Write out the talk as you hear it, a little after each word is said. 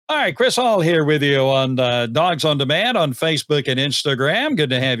All right, Chris Hall here with you on Dogs on Demand on Facebook and Instagram. Good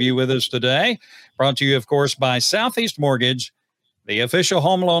to have you with us today. Brought to you, of course, by Southeast Mortgage, the official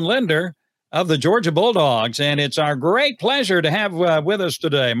home loan lender of the Georgia Bulldogs. And it's our great pleasure to have with us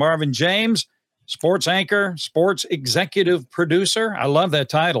today Marvin James, sports anchor, sports executive producer. I love that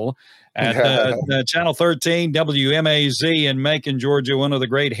title at Channel 13 WMAZ in Macon, Georgia, one of the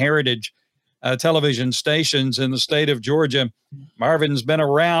great heritage television stations in the state of Georgia. Marvin's been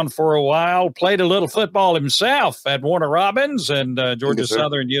around for a while, played a little football himself at Warner Robins and Georgia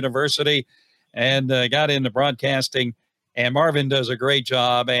Southern University, and got into broadcasting. And Marvin does a great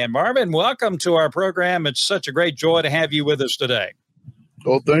job. And Marvin, welcome to our program. It's such a great joy to have you with us today.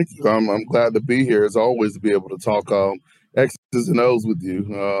 Well, thank you. I'm glad to be here, as always, to be able to talk X's and O's with you,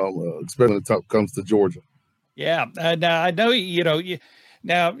 especially when it comes to Georgia. Yeah, now I know you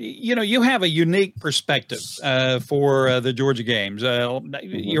have a unique perspective for the Georgia games.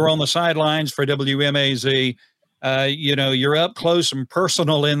 You're on the sidelines for WMAZ. You're up close and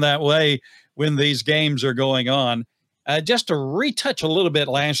personal in that way when these games are going on. Just to retouch a little bit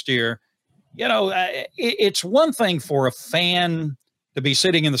last year, it's one thing for a fan to be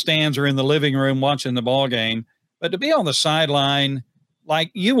sitting in the stands or in the living room watching the ball game, but to be on the sideline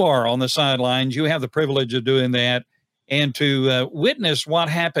like you are on the sidelines, you have the privilege of doing that. And to witness what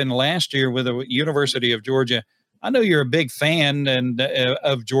happened last year with the University of Georgia. I know you're a big fan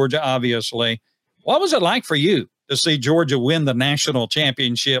of Georgia, obviously. What was it like for you to see Georgia win the national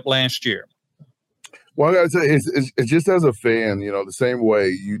championship last year? Well, I gotta say, it's just as a fan, the same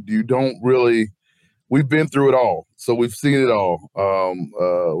way you don't really. We've been through it all, so we've seen it all.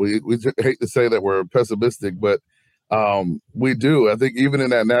 We hate to say that we're pessimistic, but we do. I think even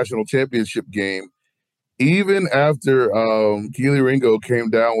in that national championship game, even after Keely Ringo came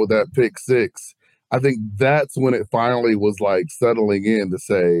down with that pick six, I think that's when it finally was like settling in to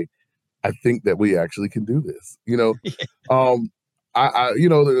say, I think that we actually can do this. There's a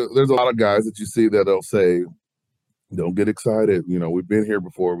lot of guys that you see that'll say, don't get excited. We've been here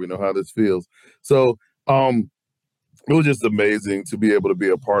before. We know how this feels. So it was just amazing to be able to be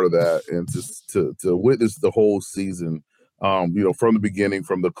a part of that and to witness the whole season, from the beginning,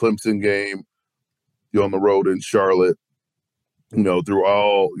 from the Clemson game, on the road in Charlotte, through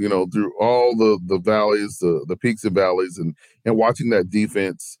all the valleys, the peaks and valleys, and watching that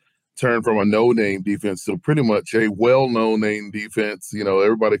defense turn from a no-name defense to pretty much a well-known name defense.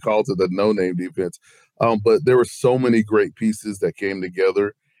 Everybody calls it the no-name defense. But there were so many great pieces that came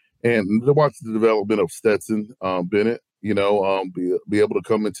together, and to watch the development of Stetson Bennett, be able to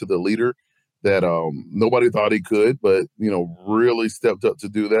come into the leader that nobody thought he could, but, really stepped up to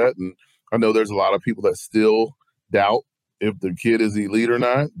do that. And I know there's a lot of people that still doubt if the kid is elite or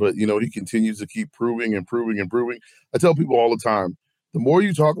not, but, he continues to keep proving and proving and proving. I tell people all the time, the more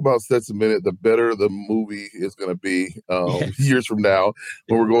you talk about Stetson Bennett, the better the movie is going to be years from now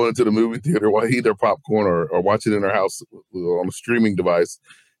when we're going into the movie theater while eating their popcorn or watching it in our house on a streaming device,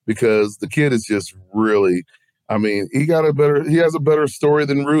 because the kid is just really, he has a better story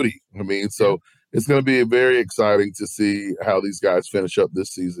than Rudy. So it's going to be very exciting to see how these guys finish up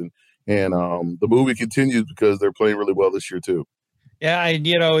this season. And the movie continues because they're playing really well this year too. Yeah, and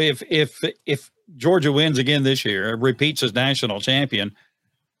if Georgia wins again this year, repeats as national champion,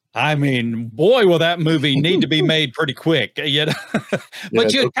 boy, will that movie need to be made pretty quick. But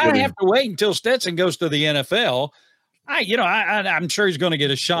you kind of have to wait until Stetson goes to the NFL. I'm sure he's going to get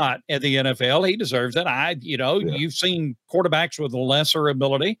a shot at the NFL. He deserves it. You've seen quarterbacks with lesser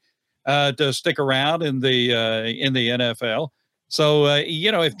ability to stick around in the NFL. So,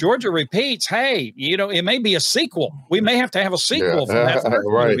 if Georgia repeats, hey, it may be a sequel. We may have to have a sequel for that first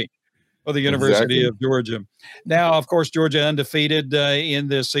movie for the University of Georgia. Now, of course, Georgia undefeated in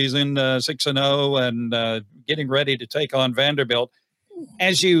this season, 6-0, and getting ready to take on Vanderbilt.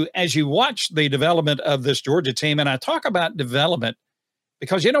 As you watch the development of this Georgia team, and I talk about development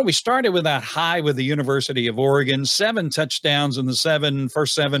because, we started with that high with the University of Oregon, 7 touchdowns in the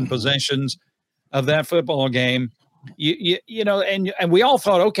first 7 possessions of that football game. And we all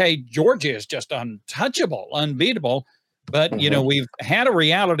thought, okay, Georgia is just untouchable, unbeatable. But, we've had a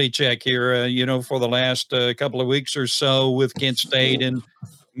reality check here, for the last couple of weeks or so with Kent State and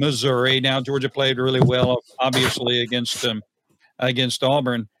Missouri. Now, Georgia played really well, obviously, against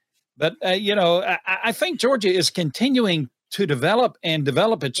Auburn. But, I think Georgia is continuing to develop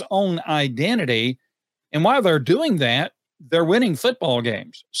its own identity. And while they're doing that, they're winning football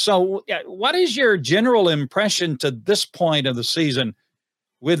games. So what is your general impression to this point of the season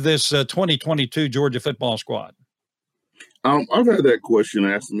with this 2022 Georgia football squad? I've had that question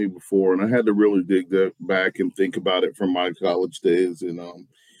asked me before, and I had to really dig back and think about it from my college days. And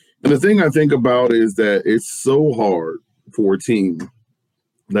And the thing I think about is that it's so hard for a team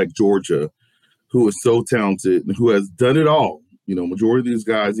like Georgia, who is so talented and who has done it all. You know, majority of these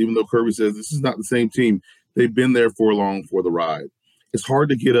guys, even though Kirby says this is not the same team, they've been there for long for the ride. It's hard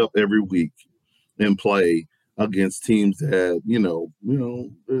to get up every week and play against teams that you know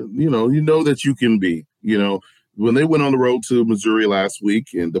that you can be. You know, when they went on the road to Missouri last week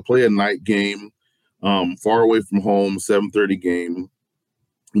and to play a night game, far away from home, 7:30 game.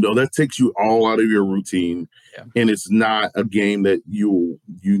 You know, that takes you all out of your routine, and it's not a game that you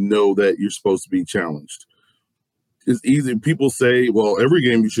know that you're supposed to be challenged. It's easy. People say, well, every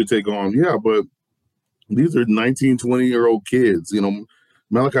game you should take on. Yeah, but these are 19, 20-year-old kids. You know,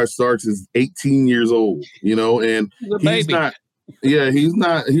 Malachi Starks is 18 years old, you know, and he's not. Yeah, he's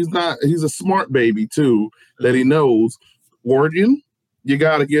a smart baby, too, that he knows. Oregon, you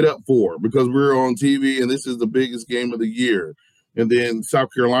got to get up for because we're on TV, and this is the biggest game of the year. And then South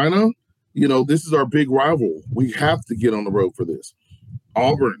Carolina, you know, this is our big rival. We have to get on the road for this.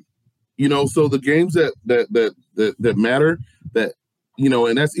 Auburn, you know, so the games that matter, that, you know,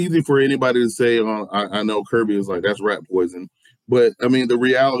 and that's easy for anybody to say. I know Kirby is like, that's rat poison. But, I mean, the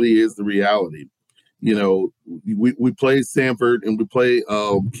reality is the reality. You know, we play Samford and we play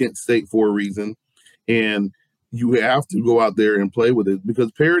Kent State for a reason. And you have to go out there and play with it because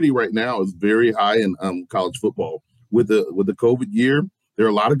parity right now is very high in college football. With the COVID year, there are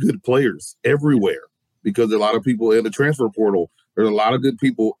a lot of good players everywhere because there are a lot of people in the transfer portal. There's a lot of good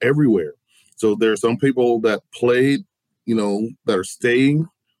people everywhere. So there are some people that played, you know, that are staying.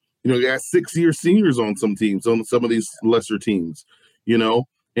 You know, you got 6-year seniors on some teams, on some of these lesser teams, you know,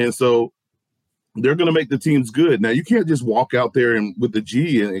 and so they're going to make the teams good. Now, you can't just walk out there and with the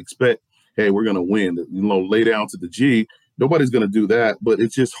G and expect, hey, we're going to win, you know, lay down to the G. Nobody's going to do that, but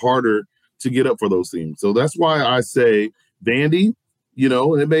it's just harder to get up for those teams. So that's why I say Vandy, you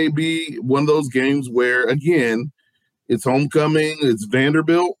know, it may be one of those games where, again, it's homecoming, it's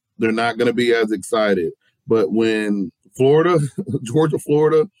Vanderbilt, they're not going to be as excited. But when Florida, Georgia,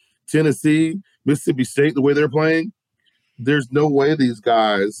 Florida, Tennessee, Mississippi State, the way they're playing, there's no way these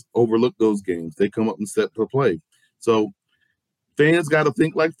guys overlook those games. They come up and set for play. So fans got to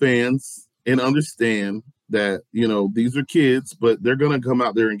think like fans and understand that, you know, these are kids, but they're going to come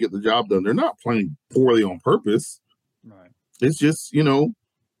out there and get the job done. They're not playing poorly on purpose. Right. It's just, you know,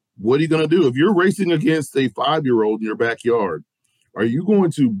 what are you going to do? If you're racing against a 5-year-old in your backyard, are you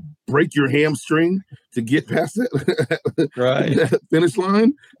going to break your hamstring to get past that, right. that finish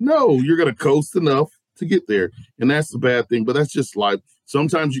line? No, you're going to coast enough to get there. And that's the bad thing, but that's just life.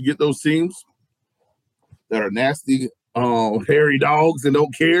 Sometimes you get those teams that are nasty, hairy dogs and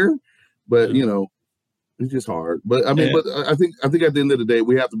don't care, but, you know, it's just hard. But I mean, but I think at the end of the day,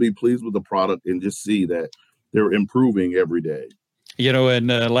 we have to be pleased with the product and just see that they're improving every day. You know, and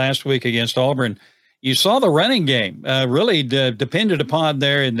last week against Auburn, you saw the running game really depended upon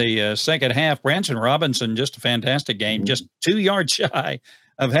there in the second half. Branson Robinson, just a fantastic game, just 2 yards shy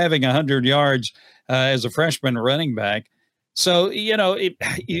of having 100 yards as a freshman running back. So, you know,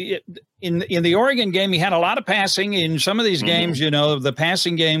 in the Oregon game, he had a lot of passing. In some of these games, you know, the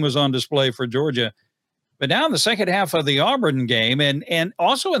passing game was on display for Georgia. But now in the second half of the Auburn game and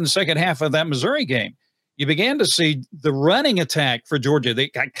also in the second half of that Missouri game, you began to see the running attack for Georgia. They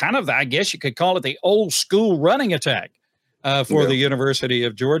kind of, I guess you could call it the old school running attack for the University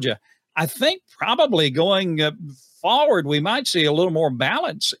of Georgia. I think probably going forward, we might see a little more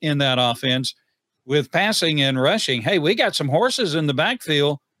balance in that offense with passing and rushing. Hey, we got some horses in the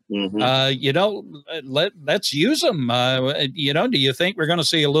backfield. You know, let's use them. You know, do you think we're going to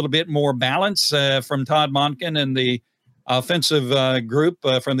see a little bit more balance from Todd Monken and the offensive group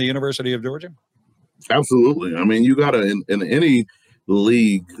from the University of Georgia? Absolutely. I mean, you got to, in any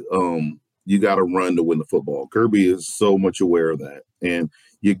league, you got to run to win the football. Kirby is so much aware of that. And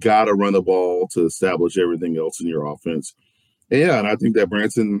you got to run the ball to establish everything else in your offense. And I think that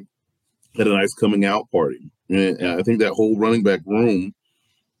Branson had a nice coming out party. And I think that whole running back room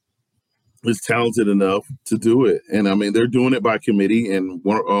is talented enough to do it. And I mean, they're doing it by committee, and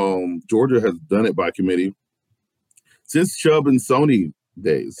Georgia has done it by committee since Chubb and Sony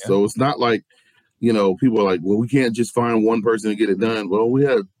days. So it's not like, you know, people are like, well, we can't just find one person to get it done. Well, we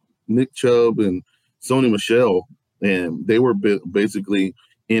had Nick Chubb and Sony Michel, and they were basically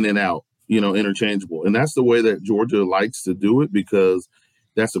in and out, you know, interchangeable. And that's the way that Georgia likes to do it, because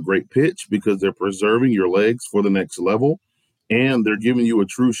that's a great pitch, because they're preserving your legs for the next level, and they're giving you a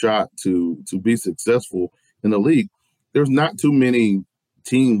true shot to be successful in the league. There's not too many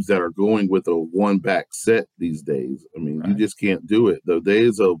teams that are going with a one-back set these days. I mean, you just can't do it. The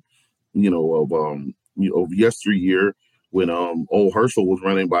days of, of yesteryear when old Herschel was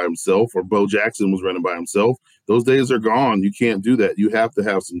running by himself or Bo Jackson was running by himself. Those days are gone. You can't do that. You have to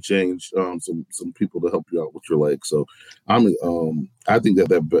have some change, some people to help you out with your legs. So I think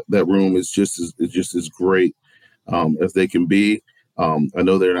that room is just as great as they can be. I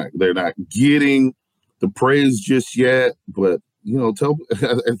know they're not getting the praise just yet, but I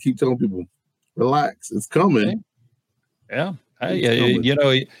keep telling people, relax, it's coming. Yeah.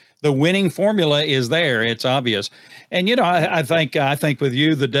 The winning formula is there. It's obvious. And, I think with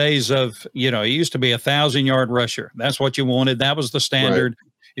you, the days of, it used to be 1,000-yard rusher. That's what you wanted. That was the standard. Right.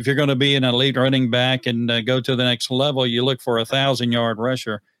 If you're going to be an elite running back and go to the next level, you look for 1,000-yard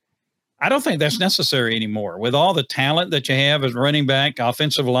rusher. I don't think that's necessary anymore. With all the talent that you have as running back,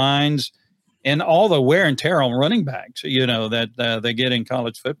 offensive lines, and all the wear and tear on running backs, that they get in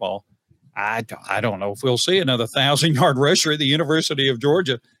college football. I don't know if we'll see another 1,000-yard rusher at the University of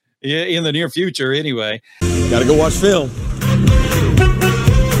Georgia in the near future anyway. Got to go watch film.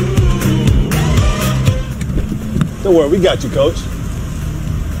 Don't worry, we got you, Coach.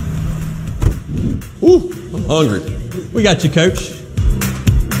 Ooh, I'm hungry. We got you, Coach.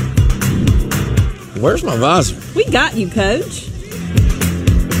 Where's my visor? We got you, Coach.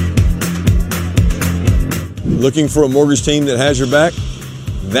 Looking for a mortgage team that has your back?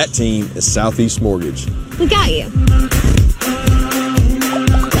 That team is Southeast Mortgage. We got you.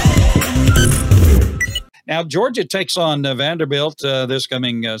 Now, Georgia takes on Vanderbilt this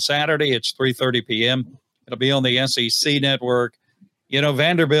coming Saturday. It's 3:30 p.m. It'll be on the SEC network.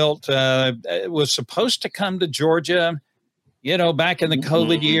 Vanderbilt was supposed to come to Georgia, back in the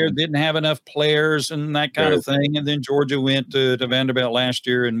COVID year, didn't have enough players and that kind of thing. And then Georgia went to Vanderbilt last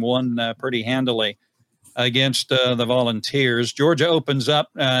year and won pretty handily against the Volunteers. Georgia opens up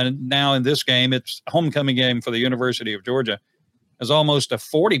now in this game. It's a homecoming game for the University of Georgia as almost a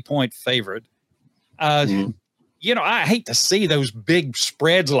 40-point favorite. I hate to see those big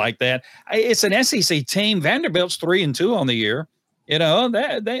spreads like that. It's an SEC team. Vanderbilt's 3-2 on the year.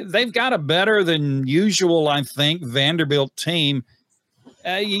 They've got a better than usual, I think, Vanderbilt team.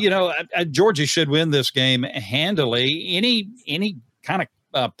 Georgia should win this game handily. Any kind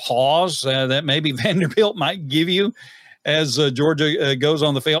of pause that maybe Vanderbilt might give you as Georgia goes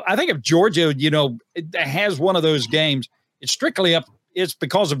on the field? I think if Georgia, has one of those games, it's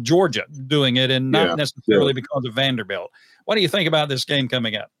because of Georgia doing it and not necessarily because of Vanderbilt. What do you think about this game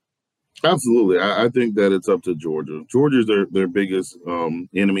coming up? Absolutely. I think that it's up to Georgia. Georgia's their biggest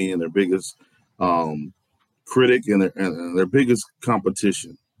enemy and their biggest critic and their biggest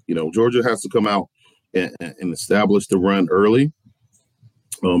competition. Georgia has to come out and establish the run early,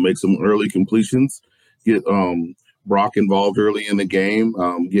 make some early completions, get Brock involved early in the game,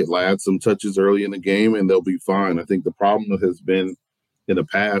 get Ladd some touches early in the game, and they'll be fine. I think the problem has been in the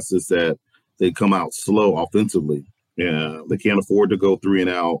past is that they come out slow offensively. Yeah, they can't afford to go 3 and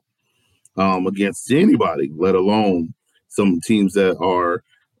out against anybody, let alone some teams that are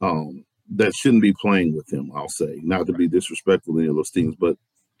that shouldn't be playing with them. I'll say, not to be disrespectful to any of those teams, but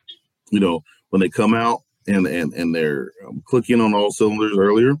when they come out and they're clicking on all cylinders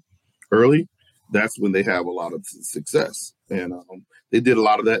early, that's when they have a lot of success. And they did a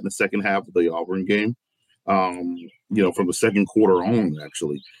lot of that in the second half of the Auburn game. From the second quarter on,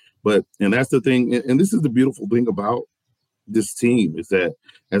 actually. And that's the thing. And this is the beautiful thing about this team is that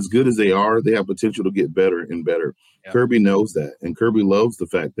as good as they are, they have potential to get better and better. Yeah. Kirby knows that. And Kirby loves the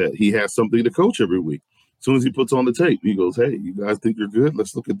fact that he has something to coach every week. As soon as he puts on the tape, he goes, "Hey, you guys think you're good?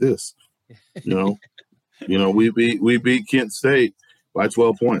 Let's look at this." We beat Kent State by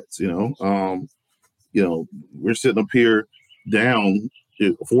 12 points. We're sitting up here down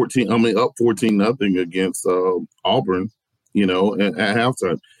 14. Up 14-0 against Auburn. At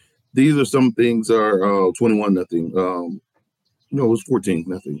halftime. These are some things are 21-0. It was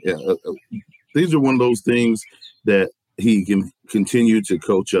 14-0. Yeah. These are one of those things that he can continue to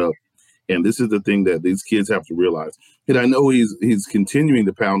coach up. And this is the thing that these kids have to realize. And I know he's continuing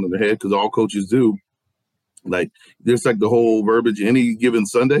to pound in the head because all coaches do. Like, there's like the whole verbiage, any given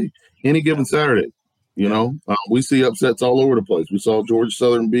Sunday, any given Saturday. We see upsets all over the place. We saw Georgia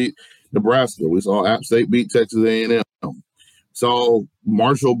Southern beat Nebraska. We saw App State beat Texas A&M. Saw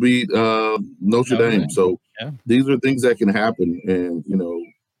Marshall beat Notre Dame. So these are things that can happen, and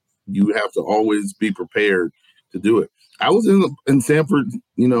you have to always be prepared to do it. I was in Sanford,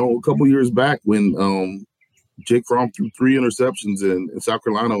 a couple years back when Jake Fromm threw 3 interceptions and South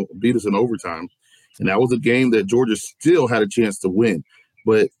Carolina beat us in overtime, and that was a game that Georgia still had a chance to win,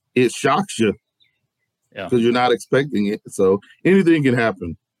 but it shocks you because you're not expecting it. So anything can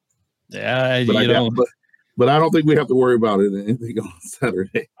happen. Yeah, But I don't think we have to worry about it anything on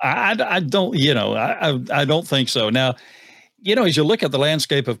Saturday. I don't, I don't think so. Now, as you look at the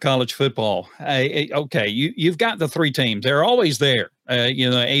landscape of college football, okay, you've got the three teams. They're always there.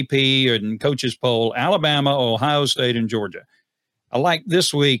 AP and coaches poll, Alabama, Ohio State, and Georgia. I like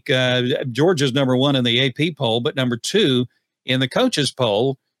this week, Georgia's number one in the AP poll, but number two in the coaches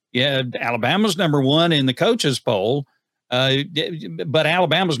poll. Yeah, Alabama's number one in the coaches poll, but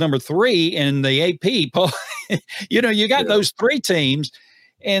Alabama's number three in the AP poll. You got those three teams.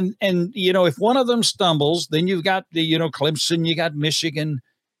 And if one of them stumbles, then you've got Clemson, you got Michigan,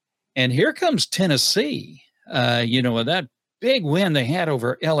 and here comes Tennessee. With that big win they had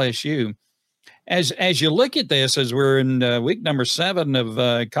over LSU. As you look at this, as we're in week number 7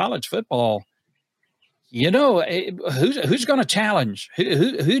 of college football, who's going to challenge?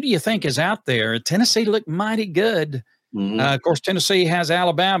 Who do you think is out there? Tennessee looked mighty good. Mm-hmm. Of course, Tennessee has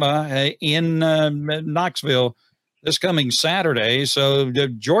Alabama in Knoxville this coming Saturday. So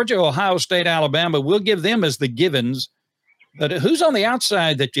Georgia, Ohio State, Alabama, we'll give them as the givens. But who's on the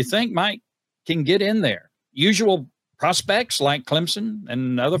outside that you think can get in there? Usual prospects like Clemson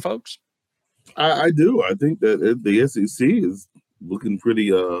and other folks? I do. I think that the SEC is looking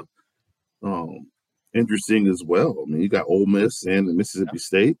pretty interesting as well. I mean, you got Ole Miss and Mississippi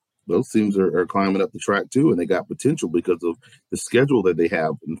State. Those teams are climbing up the track too, and they got potential because of the schedule that they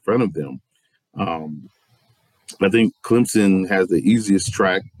have in front of them. I think Clemson has the easiest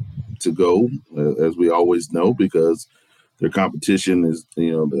track to go, as we always know, because their competition is,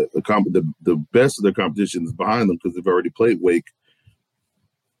 the best of their competition is behind them because they've already played Wake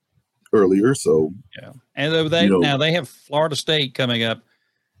earlier. So yeah, and now they have Florida State coming up.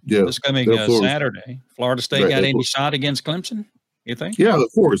 Yeah, this coming Saturday. Florida State got any shot against Clemson? You think? Yeah,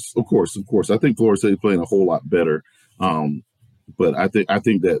 of course. I think Florida State is playing a whole lot better. But I think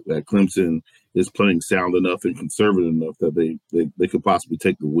that Clemson is playing sound enough and conservative enough that they could possibly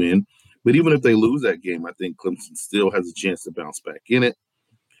take the win. But even if they lose that game, I think Clemson still has a chance to bounce back in it,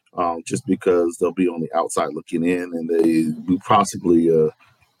 just because they'll be on the outside looking in, and they be possibly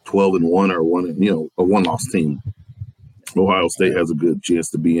 12-1 or a one-loss team. Ohio State has a good chance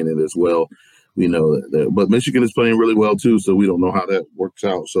to be in it as well. We know that, but Michigan is playing really well too, so we don't know how that works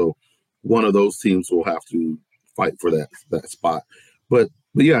out. So one of those teams will have to fight for that spot. But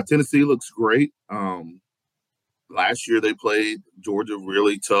yeah, Tennessee looks great. Last year they played Georgia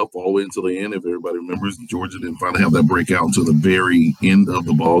really tough all the way until the end. If everybody remembers, Georgia didn't finally have that breakout until the very end of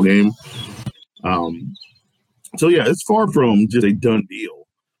the ball game. So yeah, it's far from just a done deal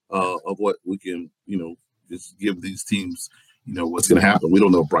of what we can, just give these teams, what's going to happen. We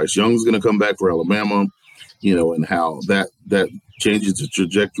don't know if Bryce Young is going to come back for Alabama, and how that changes the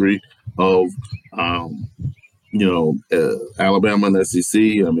trajectory of, Alabama and SEC.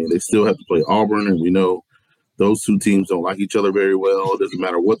 I mean, they still have to play Auburn, and we know those two teams don't like each other very well. It doesn't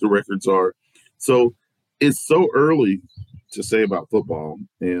matter what the records are. So it's so early to say about football.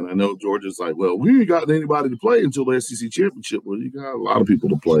 And I know Georgia's like, well, we ain't got anybody to play until the SEC championship. Well, you got a lot of people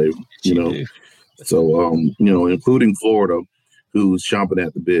to play, So, including Florida, who's chomping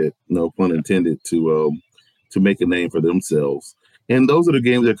at the bit, no pun intended, to make a name for themselves. And those are the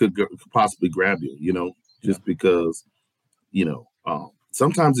games that could possibly grab you, just because,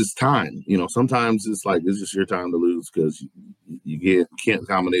 sometimes it's time. Sometimes it's like it's just your time to lose because you can't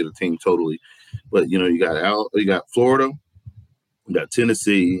dominate a team totally. But, you got Florida, you got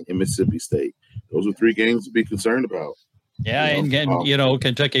Tennessee, and Mississippi State. Those are 3 games to be concerned about. Yeah, and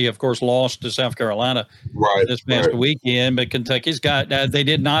Kentucky, of course, lost to South Carolina this past weekend, but Kentucky's got they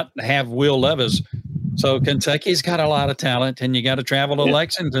did not have Will Levis. So Kentucky's got a lot of talent, and you got to travel to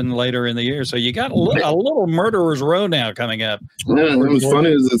Lexington later in the year. So you got a little murderer's row now coming up. Yeah, as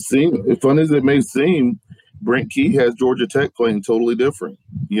funny as it may seem, Brent Key has Georgia Tech playing totally different,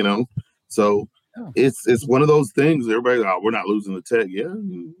 So it's one of those things. Everybody's we're not losing the Tech. Yeah.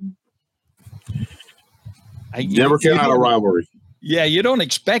 Never came out of rivalry. Yeah, you don't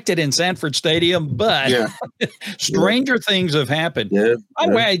expect it in Sanford Stadium, but stranger things have happened. Yeah. By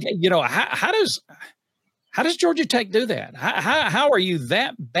the way, how does Georgia Tech do that? How are you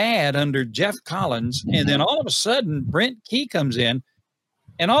that bad under Jeff Collins, and then all of a sudden Brent Key comes in,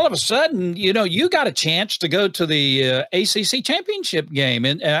 and all of a sudden you got a chance to go to the ACC championship game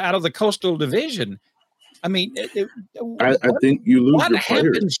out of the Coastal Division? I mean, I think you lose your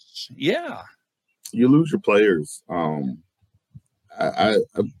players. Happens? Yeah. You lose your players. I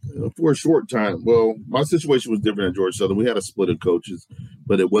for a short time. Well, my situation was different at Georgia Southern. We had a split of coaches,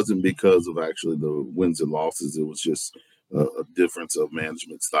 but it wasn't because of actually the wins and losses. It was just a difference of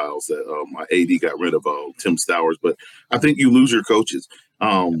management styles that my AD got rid of Tim Stowers. But I think you lose your coaches.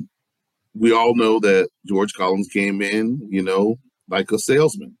 We all know that George Collins came in, like a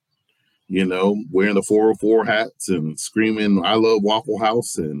salesman. you know, wearing the 404 hats and screaming, "I love Waffle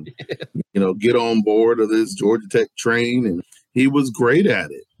House," and, you know, get on board of this Georgia Tech train. And he was great at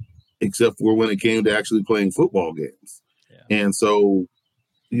it, except for when it came to actually playing football games. Yeah. And so,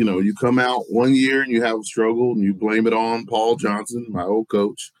 you know, you come out one year and you have a struggle and you blame it on Paul Johnson, my old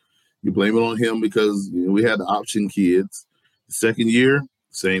coach. You blame it on him because, you know, we had the option kids. The second year,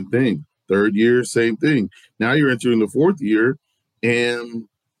 same thing. Third year, same thing. Now you're entering the fourth year and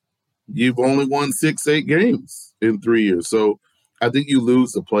you've only won 6-8 games in 3 years. So I think you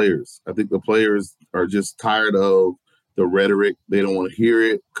lose the players. I think the players are just tired of the rhetoric. They don't want to hear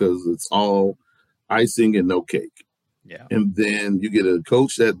it because it's all icing and no cake. Yeah. And then you get a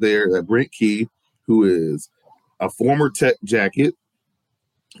coach that Brent Key, who is a former Tech jacket,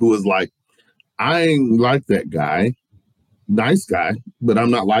 who is like, I ain't like that guy. Nice guy, but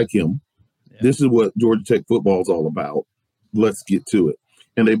I'm not like him. Yeah. This is what Georgia Tech football is all about. Let's get to it.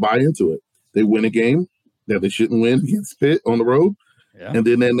 And they buy into it. They win a game that they shouldn't win against Pitt on the road. Yeah. And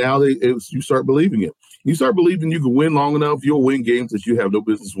then now you start believing it. You start believing you can win long enough, you'll win games that you have no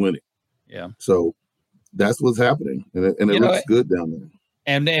business winning. Yeah. So that's what's happening. And it looks good down there.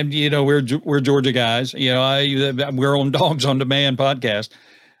 And you know, we're Georgia guys. You know, we're on Dogs on Demand podcast.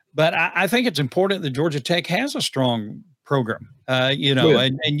 But I think it's important that Georgia Tech has a strong program, you know,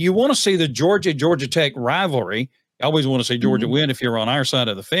 and you want to see the Georgia Tech rivalry. You always want to see Georgia win if you're on our side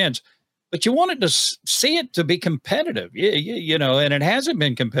of the fence, but you want it to see it to be competitive, you know, and it hasn't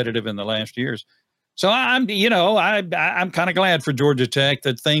been competitive in the last years. So I'm kind of glad for Georgia Tech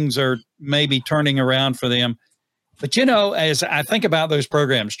that things are maybe turning around for them. But, you know, as I think about those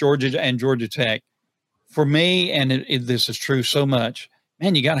programs, Georgia and Georgia Tech, for me, and this is true so much,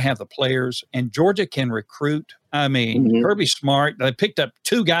 man, you got to have the players, and Georgia can recruit. I mean, Kirby Smart, they picked up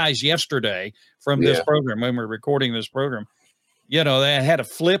 2 guys yesterday from this program when we're recording this program. You know, they had a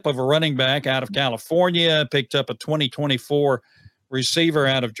flip of a running back out of California, picked up a 2024 receiver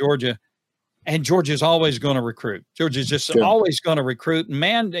out of Georgia, and Georgia's always going to recruit. Georgia's just always going to recruit. And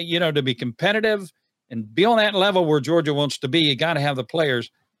man, you know, to be competitive and be on that level where Georgia wants to be, you got to have the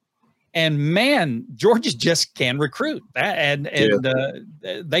players. And man, Georgia just can recruit, and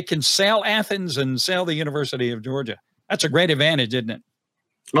they can sell Athens and sell the University of Georgia. That's a great advantage, isn't it?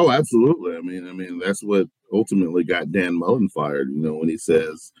 Oh, absolutely. I mean, that's what ultimately got Dan Mullen fired. You know, when he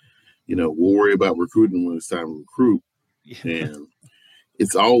says, you know, we'll worry about recruiting when it's time to recruit, and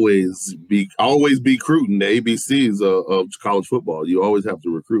it's always be recruiting. The ABCs of college football. You always have to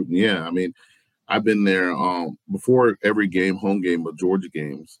recruit. And yeah, I mean, I've been there before every game, home game of Georgia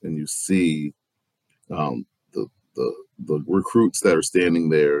games, and you see the recruits that are standing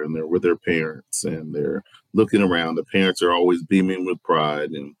there, and they're with their parents, and they're looking around. The parents are always beaming with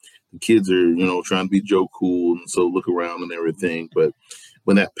pride, and the kids are, you know, trying to be Joe Cool, and so look around and everything. But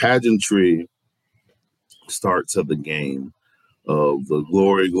when that pageantry starts of the game, of the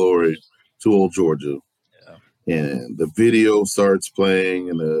glory to old Georgia, and the video starts playing,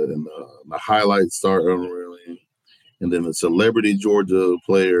 and the highlights start unreeling, and then the celebrity Georgia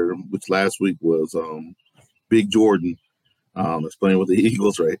player, which last week was Big Jordan, that's playing with the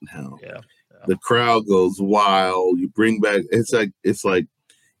Eagles right now. The crowd goes wild. You bring back, it's like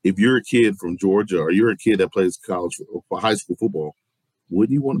if you're a kid from Georgia, or you're a kid that plays college or high school football,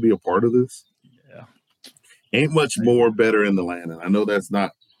 wouldn't you want to be a part of this? Ain't much more better in the land. And I know that's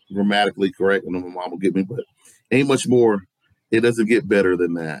not grammatically correct, and my mom will get me, but ain't much more. It doesn't get better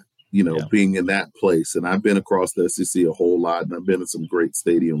than that, you know, being in that place. And I've been across the SEC a whole lot, and I've been in some great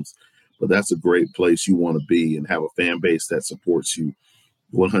stadiums, but that's a great place you want to be and have a fan base that supports you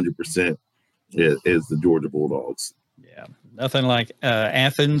 100% is the Georgia Bulldogs. Yeah, nothing like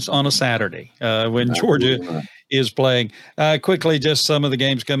Athens on a Saturday when Georgia is playing. Quickly, just some of the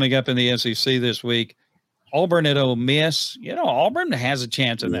games coming up in the SEC this week. Auburn at Ole Miss. You know, Auburn has a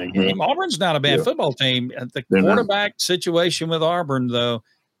chance in that game. Auburn's not a bad football team. The quarterback situation with Auburn, though,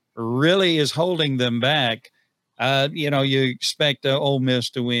 really is holding them back. You know, you expect Ole Miss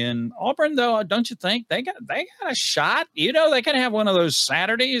to win. Auburn, though, don't you think they got a shot? You know, they can have one of those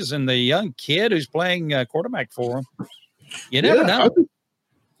Saturdays, and the young kid who's playing quarterback for them. You never know.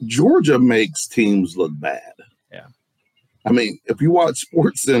 Georgia makes teams look bad. Yeah. I mean, if you watch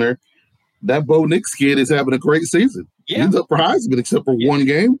Sports Center, that Bo Nix kid is having a great season. Yeah. He's up for Heisman except for one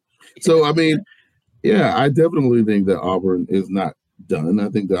game. So, I mean, yeah, I definitely think that Auburn is not done. I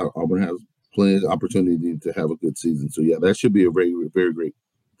think that Auburn has plenty of opportunity to have a good season. So, yeah, that should be a very, very great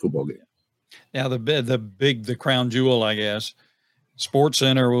football game. Now, the crown jewel, I guess, Sports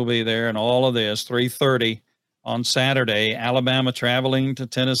Center will be there, and all of this, 3:30 on Saturday, Alabama traveling to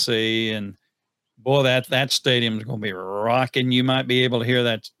Tennessee, and Boy, that stadium's going to be rocking. You might be able to hear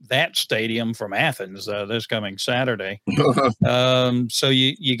that stadium from Athens this coming Saturday. So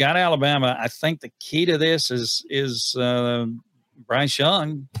you got Alabama. I think the key to this is Bryce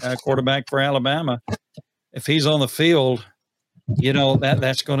Young, quarterback for Alabama. If he's on the field,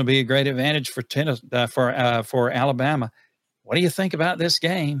 that's going to be a great advantage for for Alabama. What do you think about this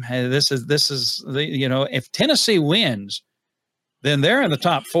game? This is the if Tennessee wins, then they're in the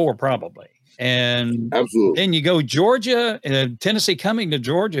top 4 probably. And absolutely. Then you go Georgia, Tennessee coming to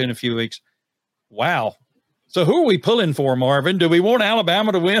Georgia in a few weeks. Wow. So who are we pulling for, Marvin? Do we want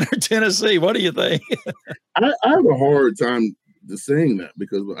Alabama to win or Tennessee? What do you think? I have a hard time saying that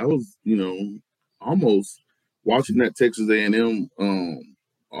because I was, almost watching that Texas A&M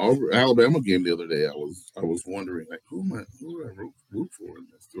Alabama game the other day. I was wondering, like, who do I root for in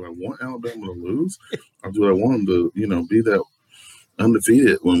this? Do I want Alabama to lose, or do I want them to, be that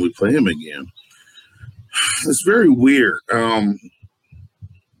undefeated when we play them again? It's very weird. I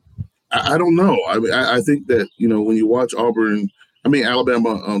don't know. I think that when you watch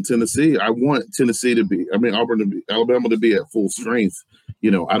Alabama, Tennessee, I want Alabama to be at full strength.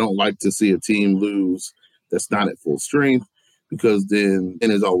 I don't like to see a team lose that's not at full strength, because then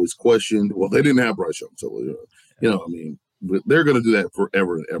it's always questioned. Well, they didn't have Bryce Young, so but they're going to do that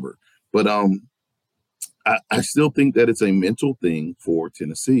forever and ever. But I still think that it's a mental thing for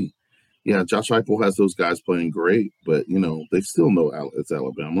Tennessee. Yeah, Josh Heupel has those guys playing great, but they still know it's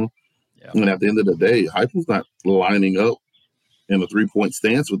Alabama. Yeah. And at the end of the day, Heupel's not lining up in a 3-point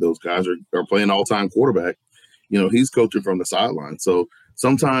stance with those guys or playing all-time quarterback. He's coaching from the sideline. So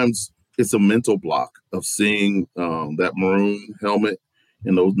sometimes it's a mental block of seeing that maroon helmet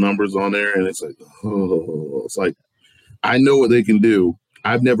and those numbers on there, and it's like I know what they can do.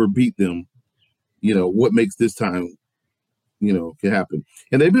 I've never beat them. What makes this time, can happen.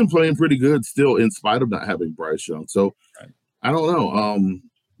 And they've been playing pretty good still in spite of not having Bryce Young. So right. I don't know.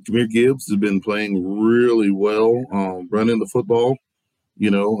 Jahmyr Gibbs has been playing really well, running the football.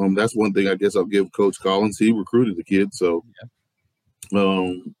 That's one thing I guess I'll give Coach Collins. He recruited the kid. So,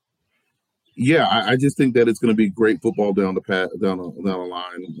 I just think that it's going to be great football down the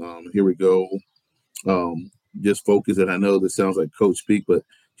line. Here we go. Just focus. And I know this sounds like coach speak, but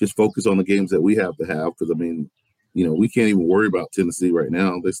just focus on the games that we have to have. Because, we can't even worry about Tennessee right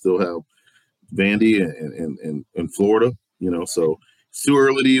now. They still have Vandy and Florida, so it's too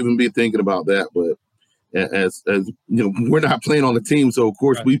early to even be thinking about that. But as we're not playing on the team. So, of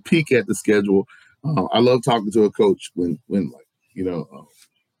course, right. We peek at the schedule. I love talking to a coach when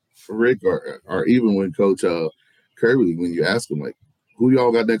Rick or even when Coach Kirby, when you ask him, like, who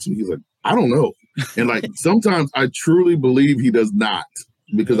y'all got next week? He's like, I don't know. And, like, sometimes I truly believe he does not,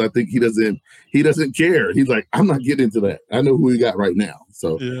 because I think he doesn't care. He's like, I'm not getting into that. I know who we got right now.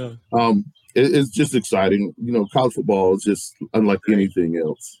 So, it's just exciting. College football is just unlike anything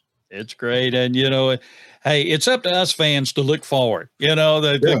else. It's great. And, hey, it's up to us fans to look forward.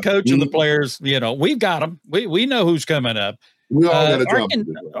 The coach and the players, we've got them. We know who's coming up. We all got a job to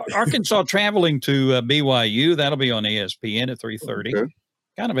do. Arkansas traveling to BYU. That'll be on ESPN at 3:30. Okay.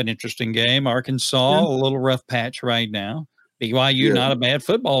 Kind of an interesting game. Arkansas, a little rough patch right now. BYU, not a bad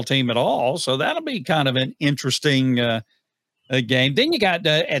football team at all. So that'll be kind of an interesting game. Then you got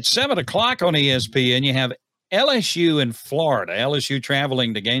at 7 o'clock on ESPN, you have LSU in Florida. LSU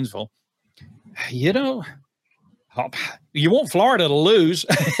traveling to Gainesville. You want Florida to lose.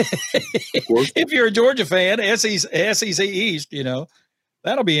 If you're a Georgia fan, SEC East,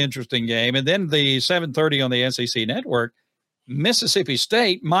 that'll be an interesting game. And then the 7:30 on the SEC Network, Mississippi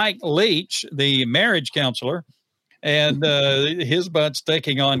State, Mike Leach, the marriage counselor, and his buds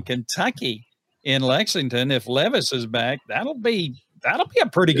taking on Kentucky in Lexington. If Levis is back, that'll be a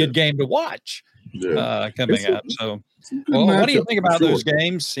pretty good game to watch coming up. So, what do you think about those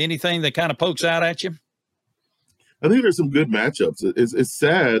games? Anything that kind of pokes out at you? I think there's some good matchups. It's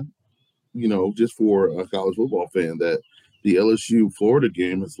sad, just for a college football fan, that the LSU Florida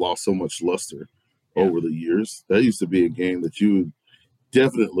game has lost so much luster over the years. That used to be a game that you would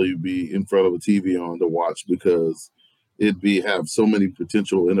definitely be in front of a TV on to watch, because it'd have so many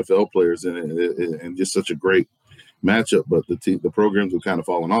potential NFL players in it and just such a great matchup. But the programs have kind of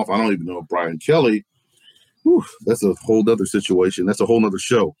fallen off. I don't even know if Brian Kelly, that's a whole other situation. That's a whole other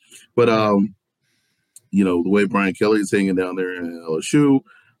show. But the way Brian Kelly is hanging down there in LSU,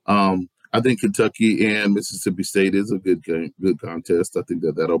 I think Kentucky and Mississippi State is a good game, good contest. I think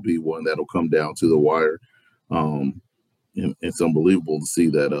that'll be one that'll come down to the wire. And it's unbelievable to see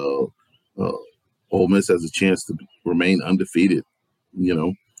that Ole Miss has a chance to remain undefeated.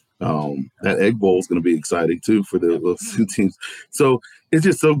 That Egg Bowl is going to be exciting too for those two teams. So it's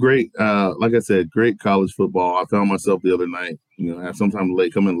just so great. Like I said, great college football. I found myself the other night, sometime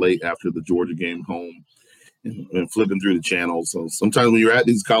coming late after the Georgia game home and flipping through the channels. So sometimes when you're at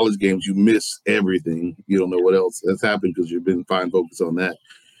these college games, you miss everything. You don't know what else has happened because you've been fine focused on that.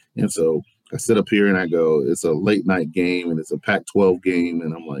 And so I sit up here and I go, it's a late night game and it's a Pac-12 game.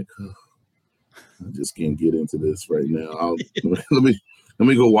 And I'm like, oh, I just can't get into this right now. Let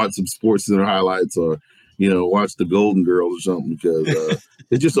me go watch some Sports Center highlights or, watch the Golden Girls or something because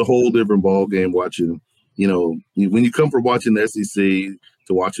it's just a whole different ball game watching, when you come from watching the SEC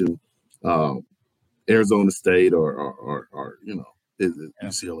to watching Arizona State or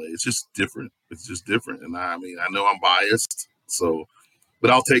UCLA. It's just different. It's just different. And I know I'm biased, but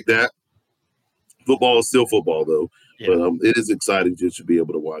I'll take that. Football is still football, though. Yeah. But it is exciting just to be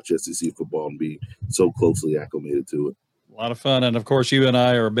able to watch SEC football and be so closely acclimated to it. A lot of fun. And, of course, you and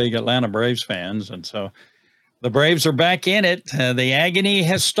I are big Atlanta Braves fans. And so the Braves are back in it. The agony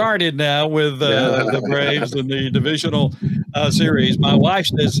has started now with the Braves in the divisional series. My wife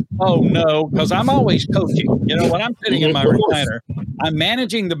says, oh, no, because I'm always coaching. When I'm sitting in my recliner, I'm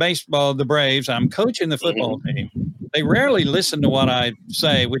managing the Braves. I'm coaching the football team. They rarely listen to what I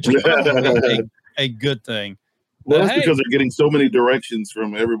say, which is probably a good thing. Well, that's because they're getting so many directions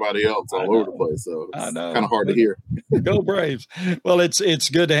from everybody else all over the place. So it's kind of hard to hear. Go Braves. Well, it's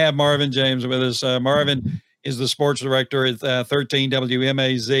good to have Marvin James with us. Marvin is the sports director at 13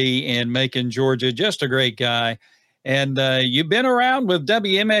 WMAZ in Macon, Georgia. Just a great guy. And you've been around with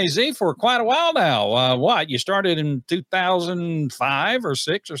WMAZ for quite a while now. You started in 2005 or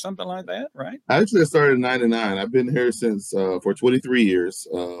 6 or something like that, right? Actually, I started in 99. I've been here since for 23 years.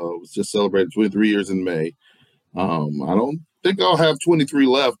 Was just celebrated 23 years in May. I don't think I'll have 23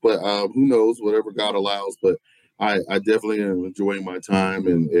 left, but who knows, whatever God allows. But I definitely am enjoying my time,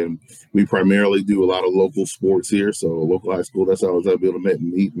 and we primarily do a lot of local sports here. So local high school, that's how I was able to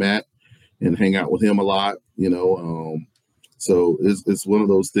meet Matt and hang out with him a lot, So it's one of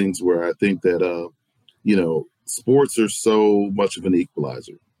those things where I think that, sports are so much of an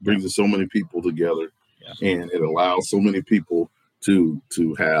equalizer, brings so many people together, and it allows so many people to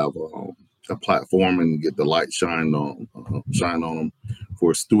have a platform and get the light shine on them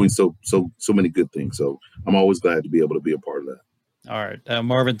for doing so many good things. So I'm always glad to be able to be a part of that. All right,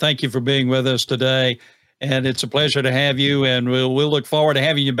 Marvin, thank you for being with us today. And it's a pleasure to have you, and we'll look forward to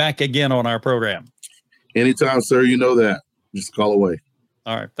having you back again on our program. Anytime, sir. You know that. Just call away.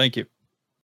 All right. Thank you.